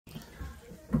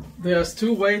There's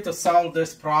two ways to solve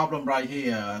this problem right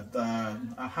here. The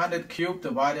 100 cube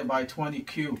divided by 20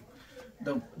 cube.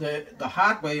 The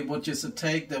hard way would just to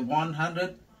take the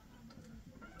 100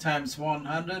 times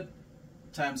 100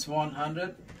 times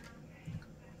 100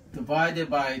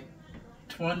 divided by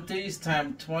 20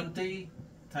 times 20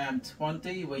 times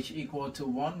 20, which equal to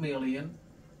 1 million,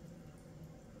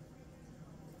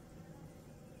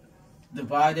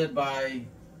 divided by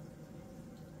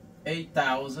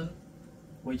 8,000,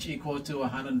 which equal to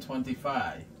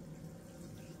 125.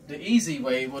 The easy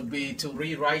way would be to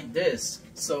rewrite this.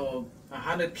 So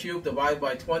 100 cube divided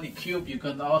by 20 cube, you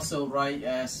can also write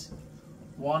as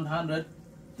 100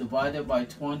 divided by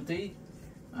 20,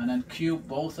 and then cube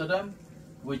both of them,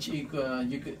 which equal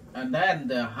and then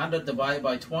the 100 divided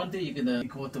by 20 you can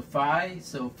equal to 5.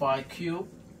 So 5 cube,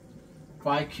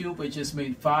 which just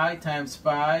means 5 times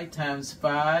 5 times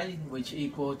 5, which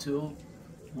equal to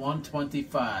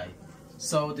 125.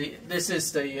 So this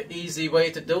is the easy way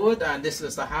to do it, and this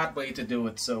is the hard way to do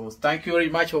it. So thank you very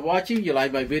much for watching. You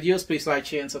like my videos, please like,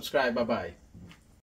 share, and subscribe. Bye bye.